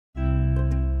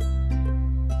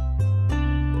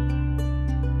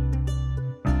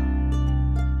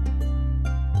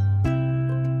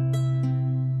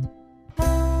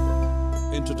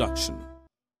Introduction.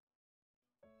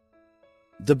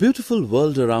 The beautiful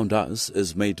world around us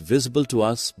is made visible to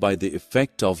us by the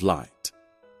effect of light.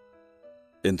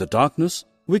 In the darkness,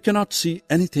 we cannot see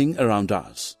anything around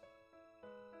us.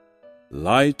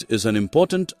 Light is an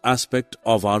important aspect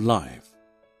of our life.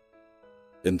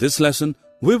 In this lesson,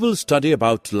 we will study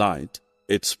about light,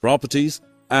 its properties,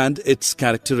 and its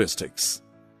characteristics.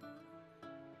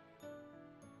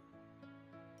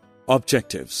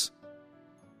 Objectives.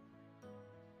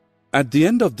 At the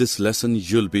end of this lesson,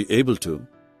 you'll be able to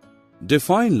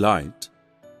define light,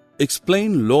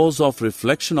 explain laws of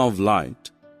reflection of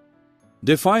light,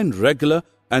 define regular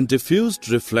and diffused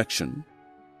reflection,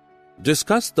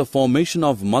 discuss the formation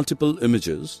of multiple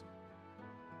images,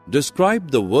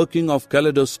 describe the working of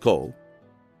kaleidoscope,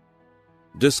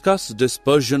 discuss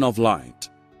dispersion of light.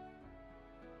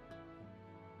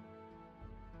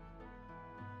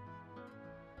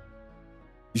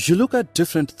 You look at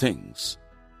different things.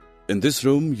 In this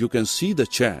room, you can see the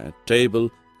chair,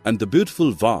 table, and the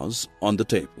beautiful vase on the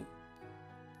table.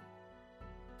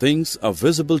 Things are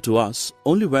visible to us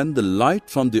only when the light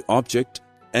from the object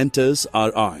enters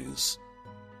our eyes.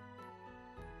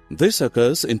 This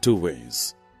occurs in two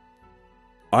ways.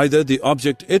 Either the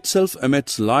object itself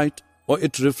emits light or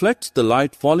it reflects the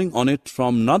light falling on it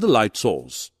from another light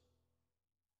source.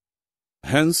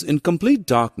 Hence, in complete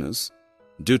darkness,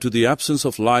 due to the absence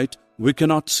of light, we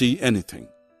cannot see anything.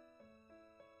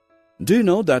 Do you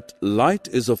know that light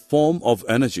is a form of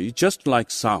energy just like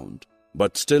sound,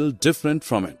 but still different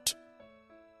from it?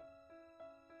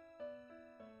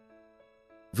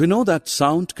 We know that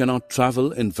sound cannot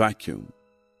travel in vacuum.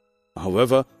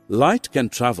 However, light can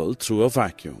travel through a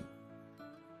vacuum.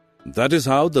 That is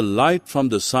how the light from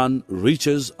the sun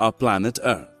reaches our planet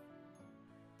Earth.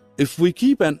 If we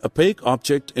keep an opaque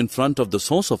object in front of the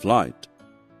source of light,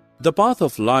 the path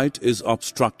of light is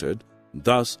obstructed,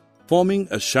 thus forming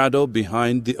a shadow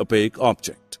behind the opaque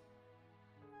object.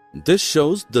 This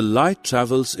shows the light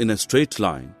travels in a straight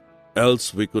line,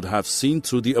 else we could have seen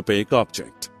through the opaque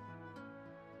object.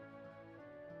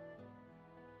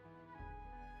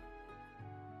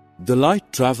 The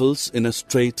light travels in a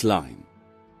straight line.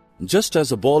 Just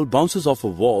as a ball bounces off a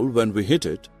wall when we hit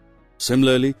it,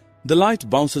 similarly, the light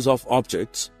bounces off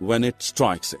objects when it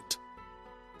strikes it.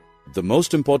 The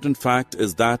most important fact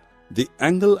is that the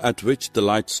angle at which the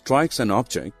light strikes an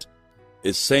object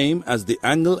is same as the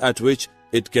angle at which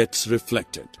it gets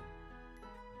reflected.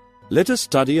 Let us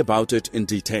study about it in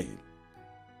detail.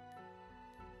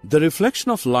 The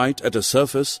reflection of light at a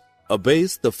surface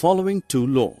obeys the following two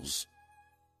laws,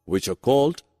 which are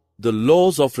called the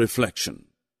laws of reflection.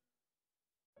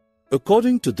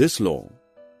 According to this law,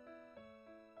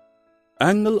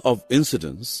 angle of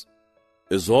incidence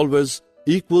is always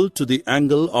equal to the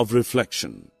angle of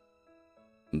reflection.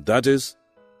 That is,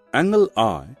 angle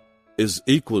I is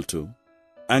equal to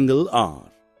angle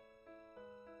R.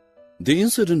 The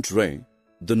incident ray,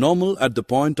 the normal at the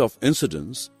point of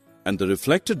incidence, and the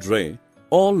reflected ray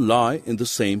all lie in the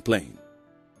same plane.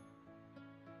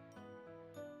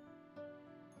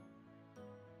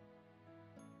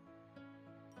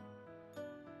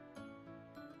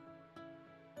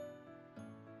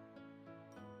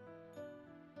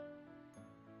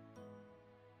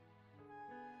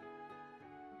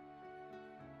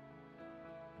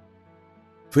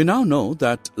 We now know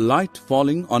that light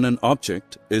falling on an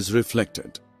object is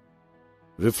reflected.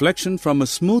 Reflection from a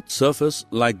smooth surface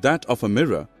like that of a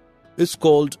mirror is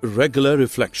called regular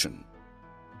reflection.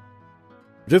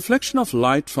 Reflection of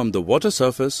light from the water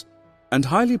surface and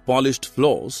highly polished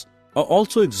floors are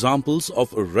also examples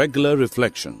of regular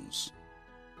reflections.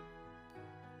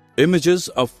 Images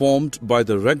are formed by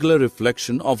the regular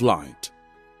reflection of light.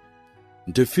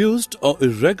 Diffused or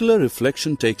irregular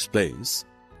reflection takes place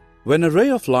when a ray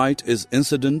of light is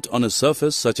incident on a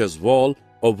surface such as wall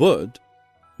or wood,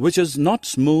 which is not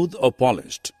smooth or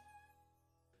polished.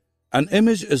 An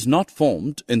image is not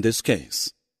formed in this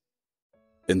case.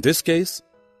 In this case,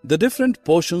 the different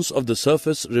portions of the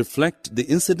surface reflect the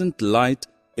incident light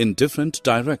in different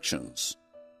directions.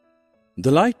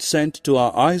 The light sent to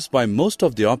our eyes by most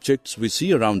of the objects we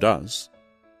see around us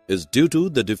is due to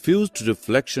the diffused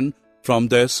reflection from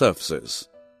their surfaces.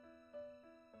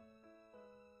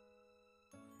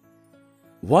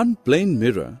 One plane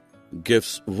mirror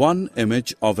gives one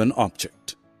image of an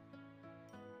object.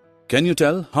 Can you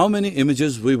tell how many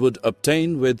images we would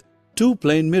obtain with two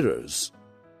plane mirrors?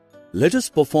 Let us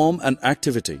perform an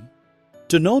activity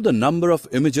to know the number of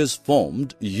images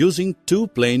formed using two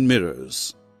plane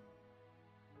mirrors.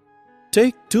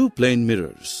 Take two plane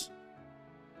mirrors.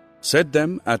 Set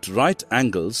them at right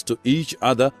angles to each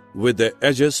other with their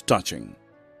edges touching.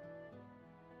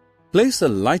 Place a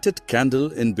lighted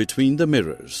candle in between the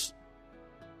mirrors.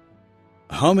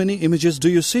 How many images do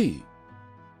you see?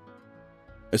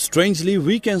 Strangely,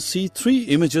 we can see 3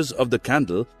 images of the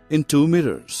candle in 2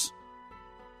 mirrors.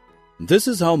 This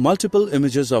is how multiple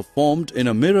images are formed in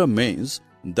a mirror maze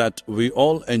that we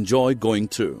all enjoy going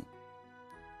through.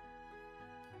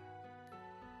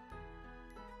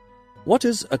 What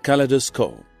is a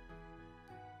kaleidoscope?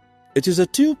 It is a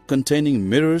tube containing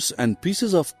mirrors and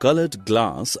pieces of colored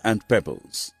glass and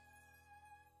pebbles.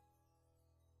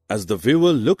 As the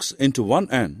viewer looks into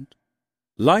one end,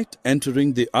 light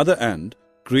entering the other end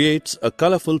creates a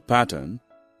colorful pattern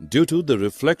due to the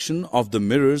reflection of the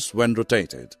mirrors when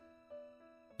rotated.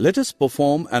 Let us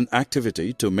perform an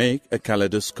activity to make a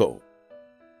kaleidoscope.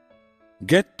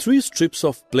 Get 3 strips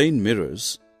of plain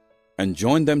mirrors and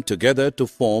join them together to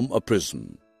form a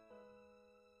prism.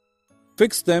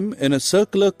 Fix them in a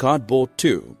circular cardboard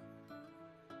tube.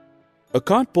 A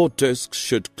cardboard disc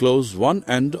should close one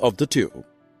end of the tube.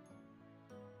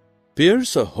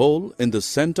 Pierce a hole in the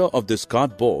center of this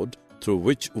cardboard through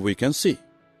which we can see.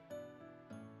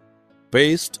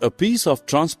 Paste a piece of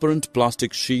transparent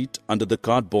plastic sheet under the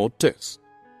cardboard disc.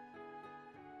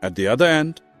 At the other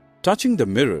end, touching the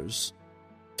mirrors,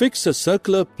 fix a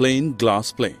circular plain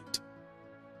glass plate.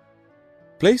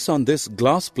 Place on this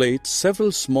glass plate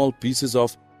several small pieces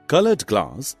of colored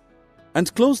glass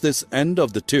and close this end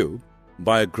of the tube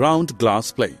by a ground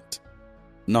glass plate.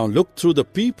 Now look through the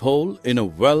peephole in a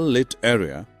well-lit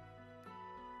area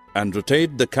and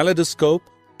rotate the kaleidoscope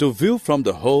to view from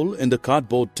the hole in the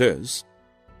cardboard disc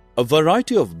a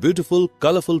variety of beautiful,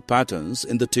 colorful patterns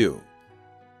in the tube.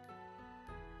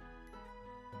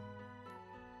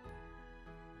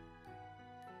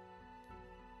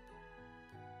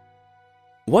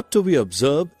 What do we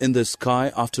observe in the sky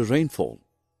after rainfall?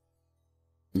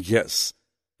 Yes,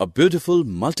 a beautiful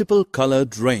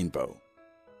multiple-colored rainbow.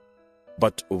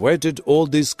 But where did all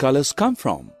these colors come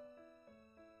from?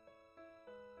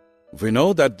 We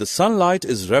know that the sunlight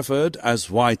is referred as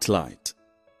white light.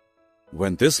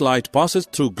 When this light passes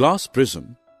through glass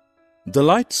prism, the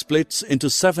light splits into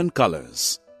 7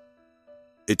 colors.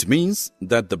 It means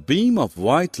that the beam of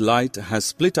white light has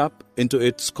split up into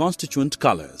its constituent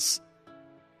colors.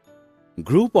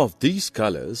 Group of these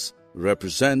colors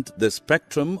represent the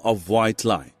spectrum of white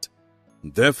light.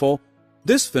 Therefore,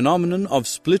 this phenomenon of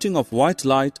splitting of white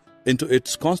light into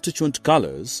its constituent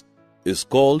colors is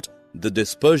called the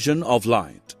dispersion of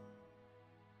light.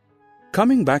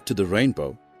 Coming back to the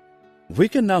rainbow, we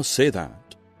can now say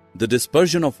that the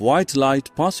dispersion of white light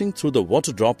passing through the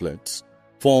water droplets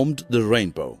formed the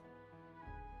rainbow.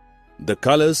 The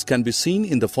colors can be seen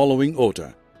in the following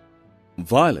order: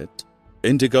 violet,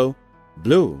 indigo,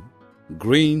 blue,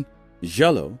 green,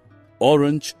 yellow,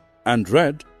 orange, and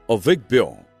red or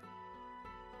vigbio.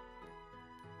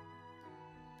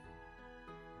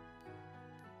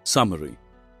 Summary.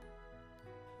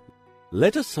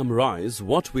 Let us summarize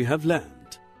what we have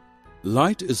learned.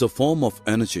 Light is a form of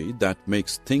energy that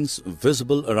makes things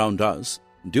visible around us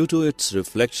due to its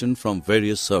reflection from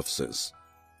various surfaces.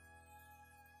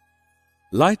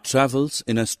 Light travels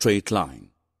in a straight line.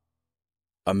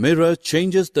 A mirror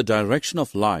changes the direction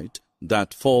of light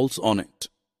that falls on it.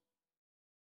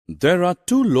 There are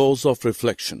 2 laws of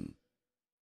reflection.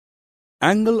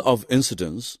 Angle of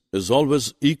incidence is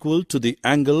always equal to the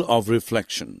angle of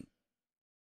reflection.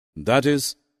 That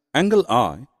is, angle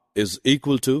I is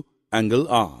equal to angle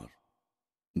R.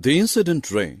 The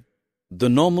incident ray, the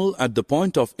normal at the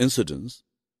point of incidence,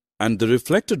 and the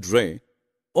reflected ray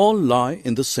all lie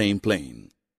in the same plane.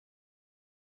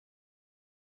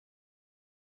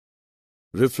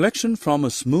 Reflection from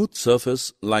a smooth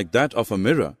surface like that of a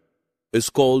mirror is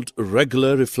called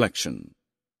regular reflection.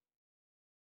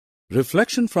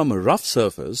 Reflection from a rough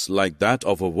surface like that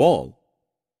of a wall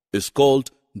is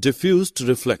called diffused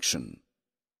reflection.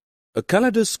 A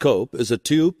kaleidoscope is a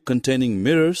tube containing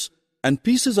mirrors and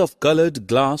pieces of colored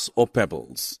glass or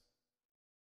pebbles.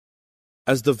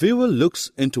 As the viewer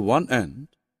looks into one end,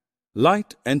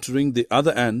 light entering the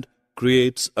other end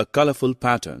creates a colorful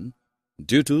pattern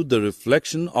due to the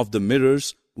reflection of the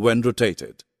mirrors when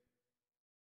rotated.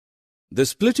 The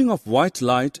splitting of white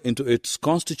light into its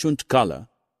constituent color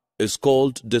is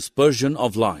called dispersion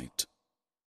of light.